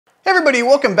Hey everybody,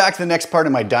 welcome back to the next part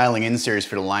of my dialing in series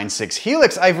for the Line 6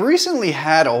 Helix. I've recently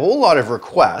had a whole lot of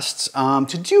requests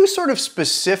to do sort of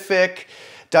specific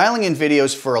dialing in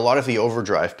videos for a lot of the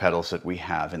overdrive pedals that we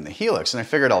have in the Helix, and I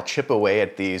figured I'll chip away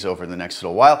at these over the next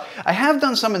little while. I have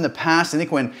done some in the past. I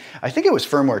think it was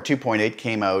firmware 2.8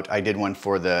 came out, I did one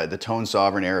for the Tone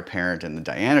Sovereign, Heir Apparent, and the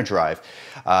Diana Drive,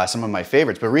 some of my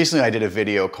favorites. But recently I did a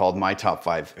video called My Top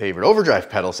 5 Favorite Overdrive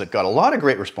Pedals that got a lot of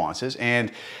great responses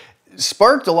and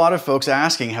sparked a lot of folks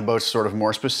asking about sort of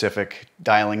more specific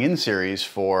dialing in series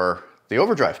for the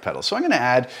overdrive pedals. So I'm going to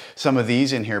add some of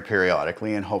these in here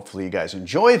periodically, and hopefully you guys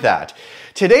enjoy that.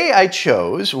 Today I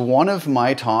chose one of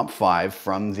my top 5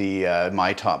 from the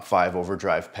My Top 5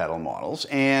 overdrive pedal models,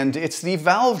 and it's the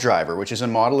Valve Driver, which is a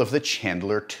model of the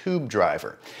Chandler Tube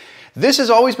Driver. This has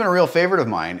always been a real favorite of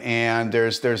mine, and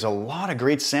there's a lot of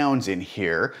great sounds in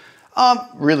here.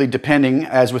 Really depending,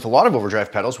 as with a lot of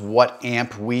overdrive pedals, what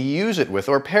amp we use it with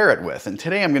or pair it with. And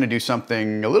today I'm going to do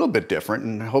something a little bit different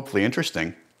and hopefully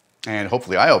interesting and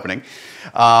hopefully eye-opening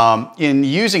in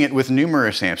using it with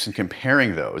numerous amps and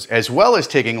comparing those, as well as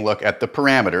taking a look at the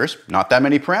parameters. Not that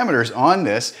many parameters on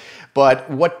this, but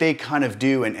what they kind of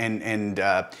do and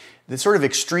the sort of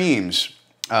extremes,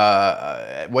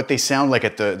 what they sound like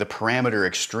at the parameter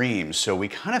extremes, so we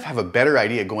kind of have a better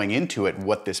idea going into it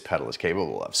what this pedal is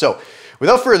capable of. So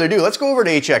without further ado, let's go over to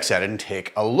HX Edit and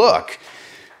take a look.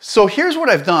 So here's what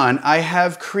I've done. I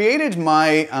have created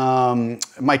my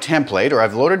my template, or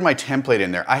I've loaded my template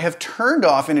in there. I have turned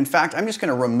off, and in fact, I'm just going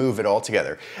to remove it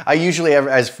altogether. I usually,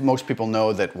 as most people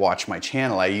know that watch my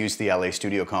channel, I use the LA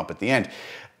Studio Comp at the end.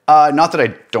 Not that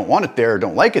I don't want it there or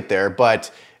don't like it there,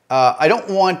 but I don't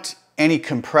want any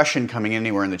compression coming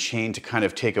anywhere in the chain to kind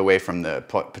of take away from the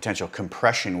potential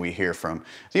compression we hear from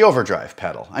the overdrive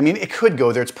pedal. I mean, it could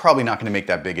go there. It's probably not going to make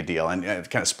that big a deal, and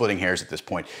kind of splitting hairs at this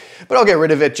point. But I'll get rid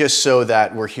of it just so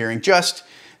that we're hearing just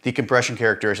the compression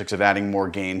characteristics of adding more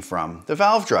gain from the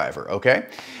Valve Driver, okay?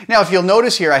 Now, if you'll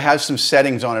notice here, I have some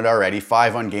settings on it already.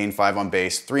 5 on gain, 5 on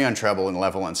bass, 3 on treble, and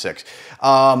level on 6.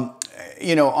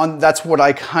 You know, that's what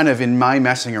I kind of, in my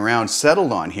messing around,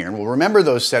 settled on here. And we'll remember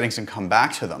those settings and come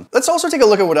back to them. Let's also take a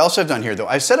look at what else I've done here, though.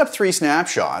 I've set up 3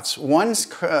 snapshots. One's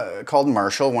called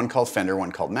Marshall, one called Fender,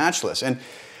 one called Matchless. And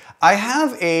I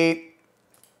have a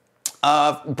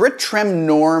Brit Trem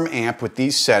Norm amp with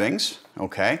these settings,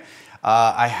 okay?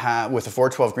 I have with a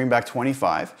 412 Greenback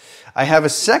 25. I have a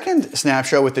second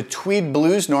snapshot with the Tweed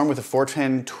Blues Norm with a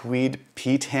 410 Tweed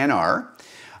P10R.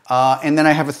 And then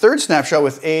I have a third snapshot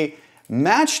with a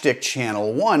Matchstick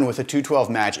Channel 1 with a 212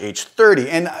 Match H30.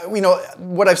 And you know,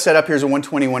 what I've set up here is a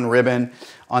 121 ribbon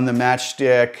on the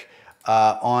Matchstick.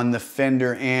 On the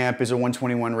Fender amp is a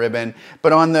 121 ribbon.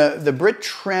 But on the Brit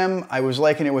Trem, I was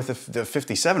liking it with the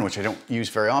 57, which I don't use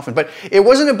very often. But it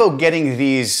wasn't about getting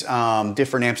these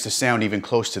different amps to sound even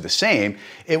close to the same.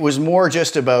 It was more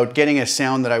just about getting a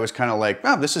sound that I was kind of like,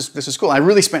 wow, this is cool. I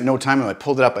really spent no time on it. I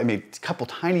pulled it up, I made a couple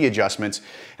tiny adjustments,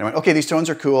 and I went, okay, these tones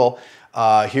are cool.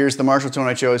 Here's the Marshall tone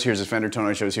I chose, here's the Fender tone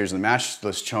I chose, here's the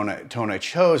Matchless tone I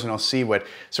chose, and I'll see what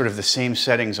sort of the same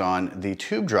settings on the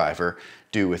Tube Driver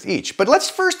do with each. But let's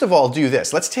first of all do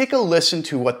this. Let's take a listen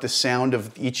to what the sound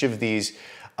of each of these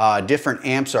different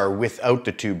amps are without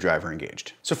the Tube Driver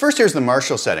engaged. So first, here's the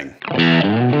Marshall setting.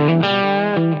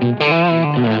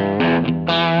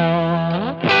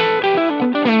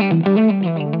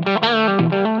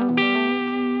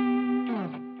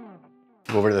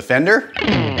 Go over to the Fender.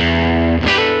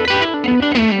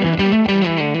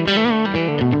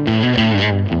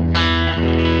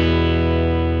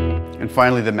 And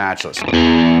finally, the Matchless.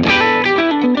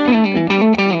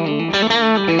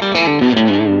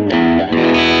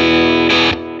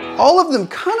 All of them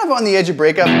kind of on the edge of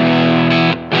breakup.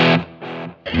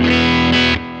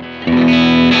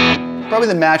 Probably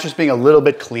the Matchless being a little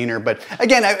bit cleaner, but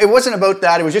again, it wasn't about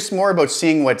that. It was just more about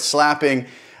seeing what slapping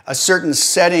a certain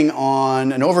setting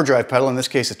on an overdrive pedal, in this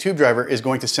case a Tube Driver, is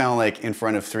going to sound like in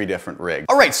front of 3 different rigs.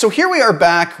 All right, so here we are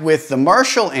back with the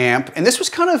Marshall amp, and this was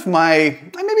kind of my,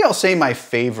 maybe I'll say my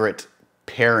favorite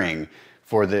pairing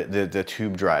for the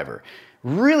Tube Driver.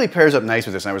 Really pairs up nice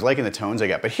with this, and I was liking the tones I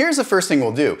got. But here's the first thing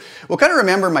we'll do. We'll kind of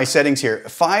remember my settings here.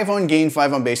 5 on gain,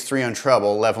 5 on bass, 3 on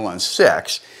treble, level on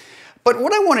 6. But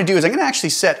what I want to do is I'm going to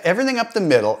actually set everything up the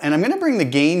middle, and I'm going to bring the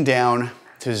gain down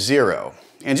to 0.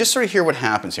 And just sort of hear what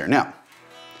happens here. Now,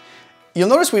 you'll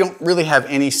notice we don't really have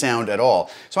any sound at all.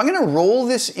 So I'm going to roll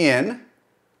this in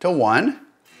to 1.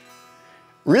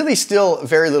 Really still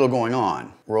very little going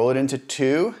on. Roll it into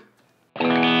 2.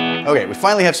 Okay, we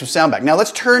finally have some sound back. Now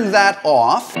let's turn that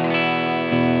off.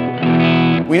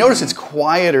 we notice it's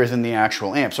quieter than the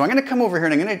actual amp. So I'm going to come over here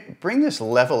and I'm going to bring this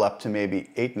level up to maybe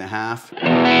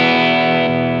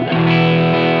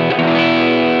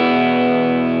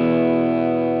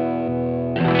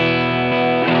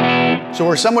 8.5. So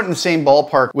we're somewhat in the same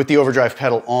ballpark with the overdrive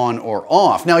pedal on or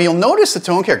off. Now you'll notice the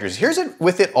tone characters. Here's it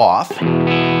with it off. There's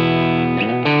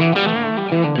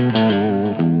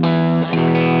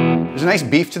a nice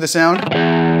beef to the sound.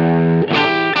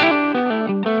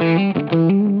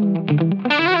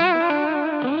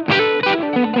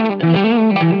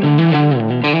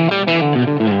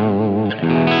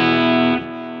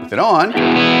 With it on.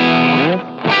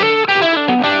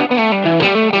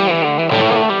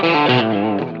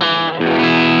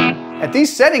 At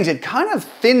these settings, it kind of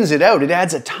thins it out. It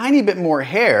adds a tiny bit more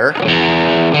hair.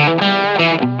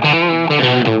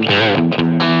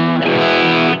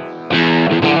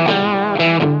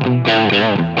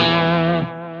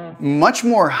 Much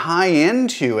more high end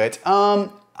to it.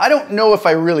 I don't know if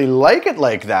I really like it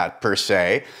like that per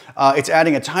se. It's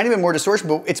adding a tiny bit more distortion,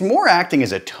 but it's more acting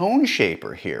as a tone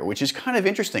shaper here, which is kind of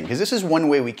interesting because this is one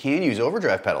way we can use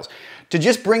overdrive pedals. To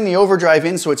just bring the overdrive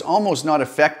in so it's almost not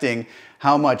affecting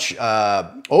how much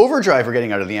overdrive we're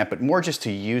getting out of the amp, but more just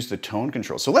to use the tone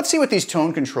control. So let's see what these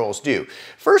tone controls do.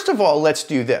 First of all, let's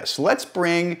do this. Let's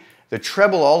bring the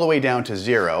treble all the way down to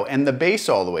 0 and the bass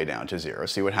all the way down to 0.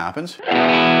 See what happens?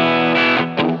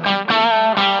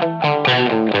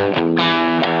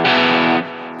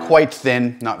 Quite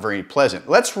thin, not very pleasant.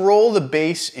 Let's roll the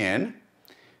bass in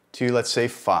to, let's say,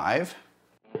 5.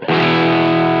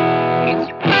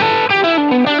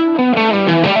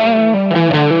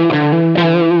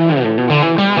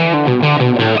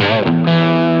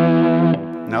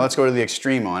 Now let's go to the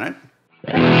extreme on it.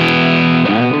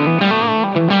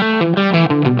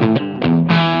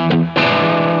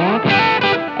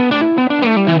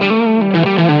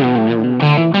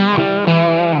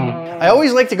 I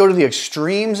always like to go to the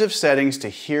extremes of settings to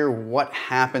hear what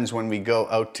happens when we go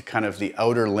out to kind of the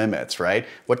outer limits, right?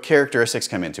 What characteristics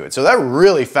come into it. So that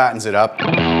really fattens it up.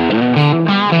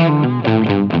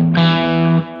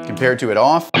 Compared to it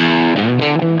off.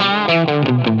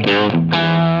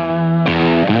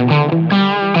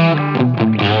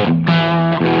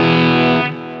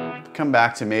 Come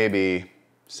back to maybe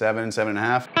 7,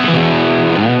 7.5.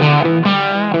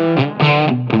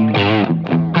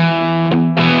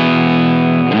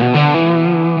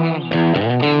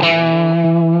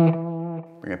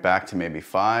 Bring it back to maybe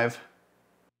 5.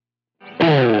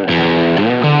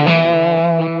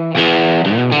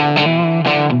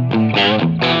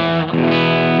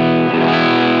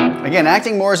 Again,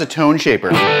 acting more as a tone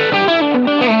shaper.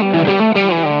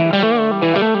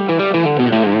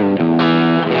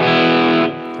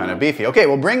 Kind of beefy. Okay,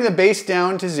 we'll bring the bass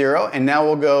down to 0, and now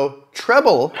we'll go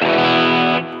treble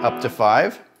up to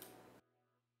 5.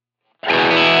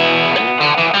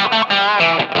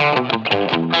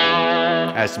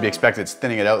 As to be expected, it's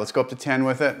thinning it out. Let's go up to 10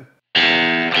 with it.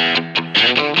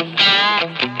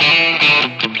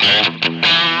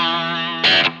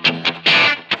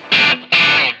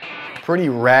 Pretty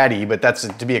ratty, but that's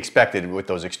to be expected with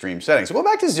those extreme settings. So go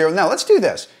back to 0. Now let's do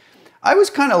this. I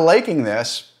was kind of liking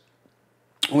this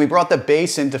when we brought the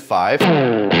bass into 5.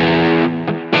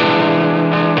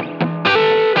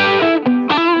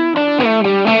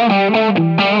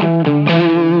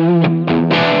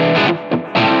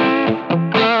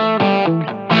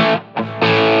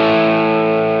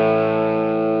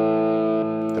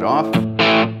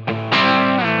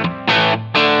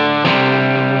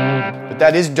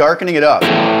 That is darkening it up.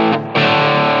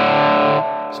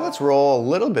 So let's roll a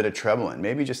little bit of treble in,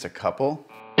 maybe just a couple.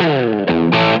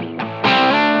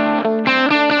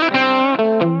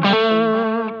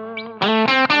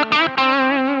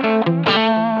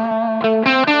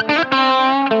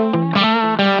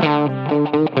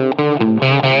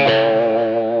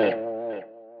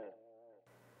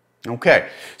 Okay,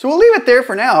 so we'll leave it there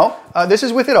for now. This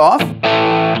is with it off.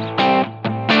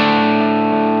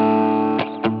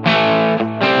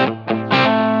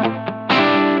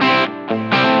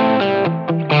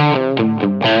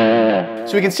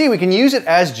 So we can see we can use it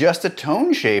as just a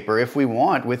tone shaper if we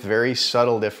want, with very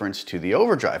subtle difference to the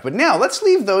overdrive. But now let's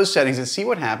leave those settings and see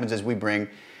what happens as we bring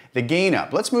the gain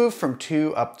up. Let's move from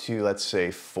 2 up to, let's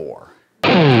say, 4.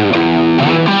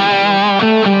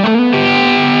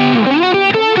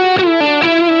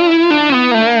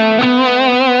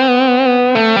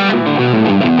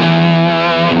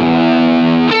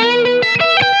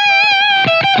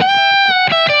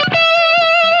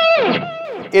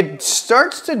 It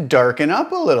starts to darken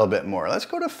up a little bit more. Let's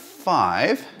go to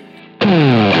 5.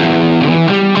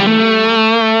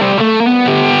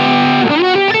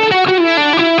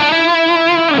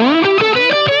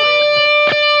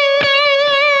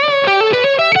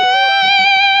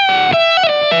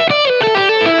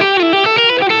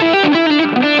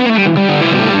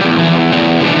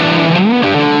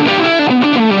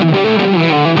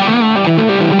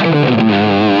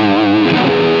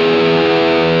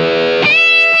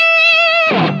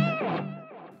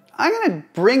 I'm gonna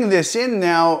bring this in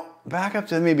now back up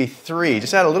to maybe 3.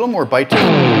 Just add a little more bite to it.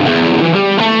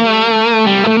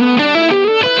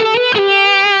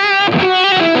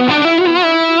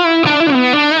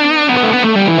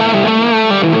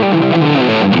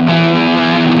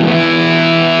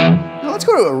 Let's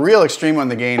go to a real extreme on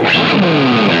the gain.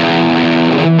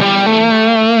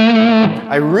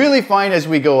 I really find as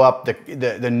we go up,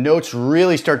 the notes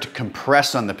really start to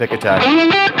compress on the pick attack.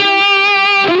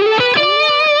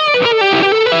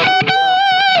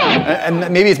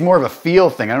 And maybe it's more of a feel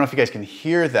thing. I don't know if you guys can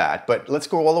hear that, but let's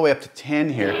go all the way up to 10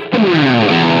 here.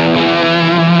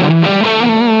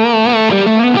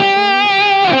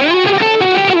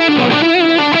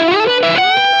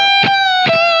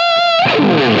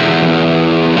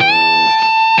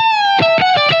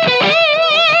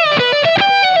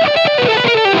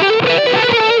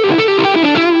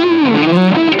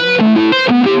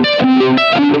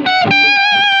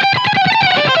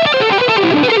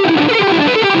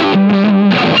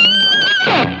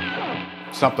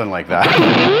 Something like that.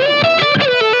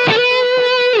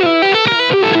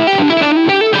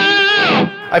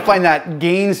 I find that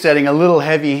gain setting a little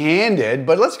heavy-handed,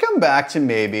 but let's come back to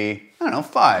maybe, I don't know,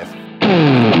 5.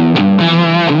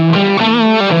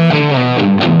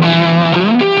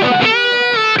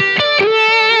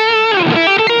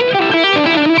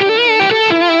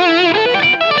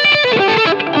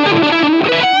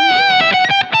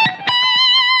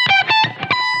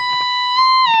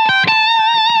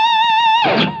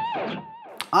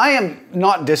 I am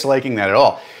not disliking that at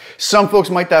all. Some folks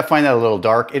might find that a little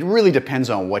dark. It really depends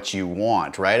on what you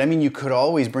want, right? I mean, you could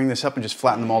always bring this up and just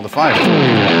flatten them all to 5.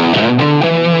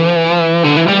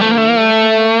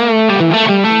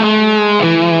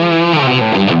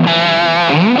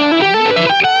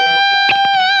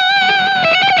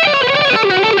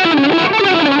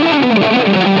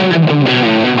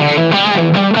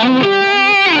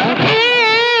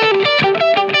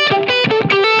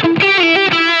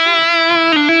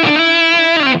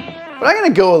 But I'm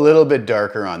going to go a little bit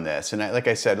darker on this. And like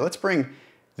I said, let's bring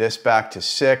this back to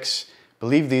 6. I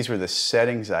believe these were the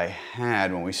settings I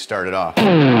had when we started off.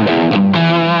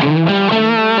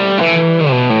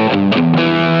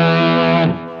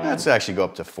 Let's actually go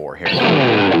up to 4 here.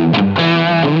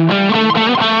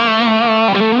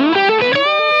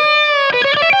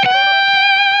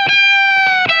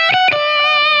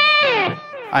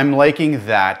 I'm liking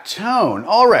that tone.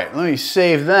 All right, let me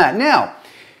save that. Now,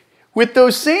 with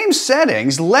those same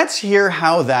settings, let's hear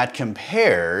how that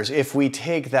compares if we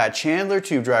take that Chandler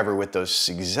Tube Driver with those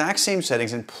exact same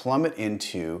settings and plumb it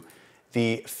into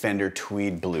the Fender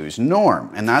Tweed Blues norm.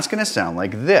 And that's going to sound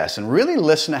like this. And really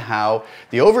listen to how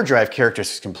the overdrive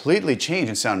characteristics completely change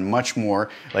and sound much more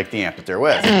like the amp that they're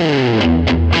with.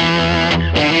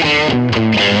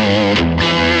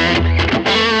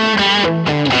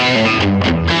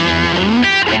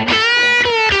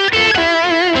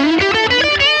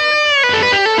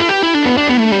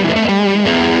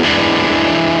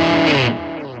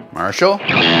 Marshall.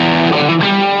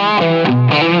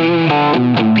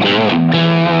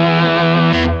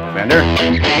 Fender.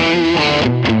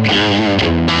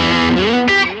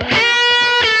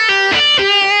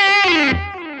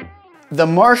 The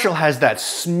Marshall has that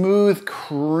smooth,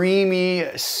 creamy,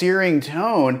 searing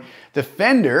tone. The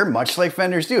Fender, much like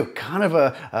Fenders do, kind of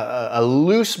a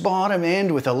loose bottom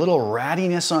end with a little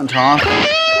rattiness on top.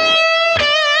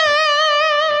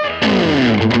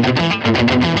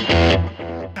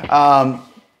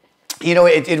 You know,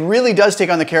 it really does take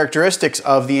on the characteristics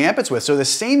of the amp it's with. So the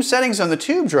same settings on the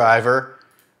Tube Driver,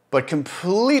 but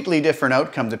completely different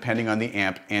outcome depending on the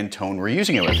amp and tone we're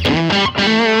using it with.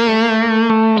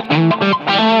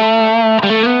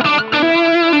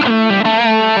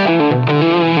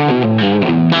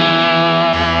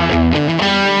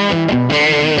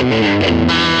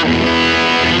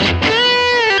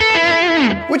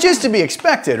 Which is to be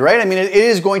expected, right? I mean, it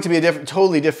is going to be a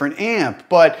totally different amp,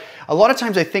 but a lot of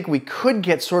times I think we could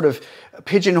get sort of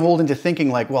pigeonholed into thinking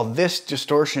like, well, this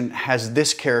distortion has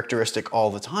this characteristic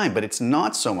all the time, but it's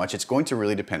not so much. It's going to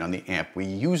really depend on the amp we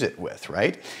use it with,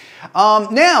 right?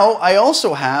 Now, I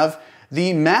also have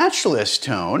the matchless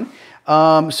tone.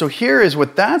 So here is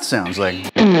what that sounds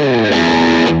like.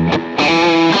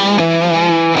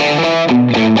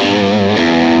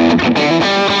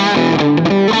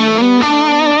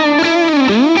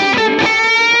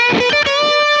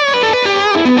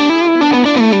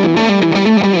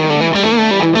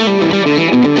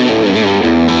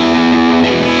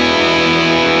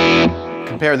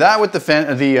 Compare that with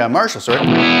the Marshall, sorry.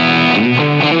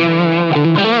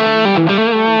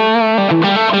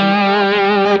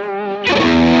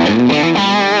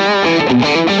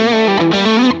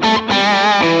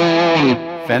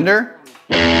 Fender.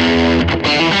 Let's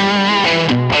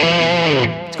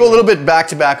go a little bit back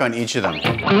to back on each of them.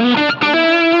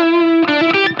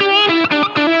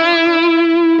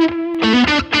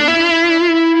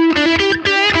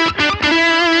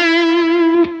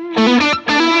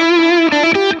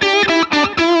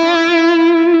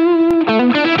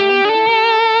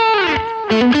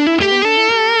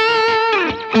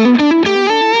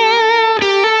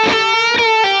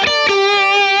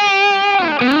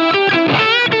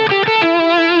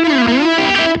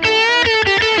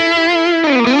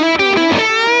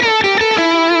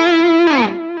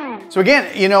 So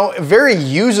again, you know, very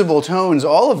usable tones,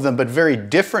 all of them, but very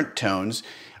different tones,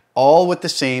 all with the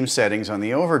same settings on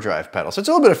the overdrive pedal. So it's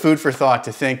a little bit of food for thought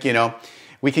to think, you know,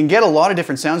 we can get a lot of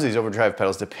different sounds of these overdrive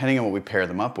pedals depending on what we pair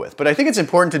them up with. But I think it's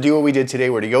important to do what we did today,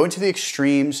 where to go into the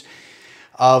extremes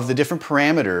of the different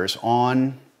parameters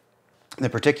on the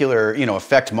particular, you know,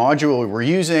 effect module we're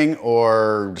using,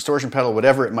 or distortion pedal,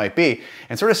 whatever it might be,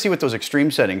 and sort of see what those extreme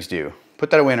settings do. Put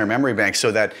that away in our memory bank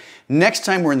so that next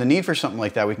time we're in the need for something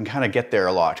like that, we can kind of get there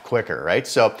a lot quicker, right?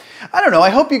 So, I don't know, I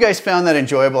hope you guys found that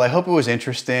enjoyable. I hope it was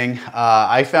interesting.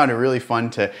 I found it really fun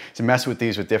to mess with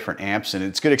these with different amps, and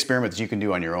it's good experiments you can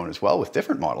do on your own as well with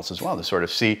different models as well, to sort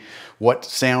of see what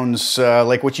sounds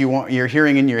like what you're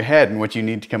hearing in your head and what you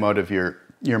need to come out of your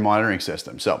monitoring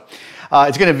system. So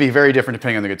it's going to be very different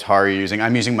depending on the guitar you're using.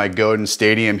 I'm using my Godin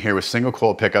Stadium here with single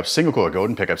coil pickups, single coil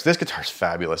Godin pickups. This guitar is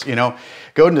fabulous. You know,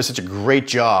 Godin does such a great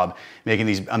job making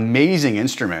these amazing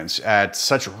instruments at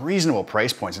such reasonable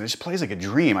price points, and it just plays like a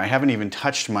dream. I haven't even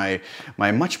touched my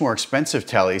much more expensive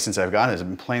Tele since I've got this. I've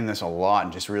been playing this a lot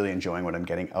and just really enjoying what I'm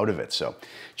getting out of it. So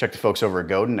check the folks over at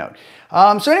Godin out.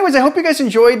 So anyways, I hope you guys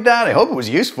enjoyed that. I hope it was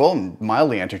useful and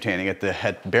mildly entertaining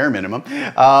at bare minimum.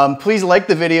 Please like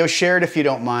the video, share it if you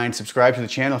don't mind, subscribe to the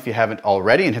channel if you haven't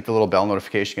already, and hit the little bell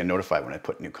notification to get notified when I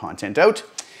put new content out.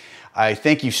 I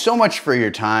thank you so much for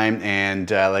your time, and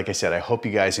like I said, I hope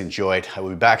you guys enjoyed. I will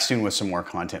be back soon with some more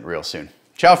content real soon.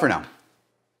 Ciao for now.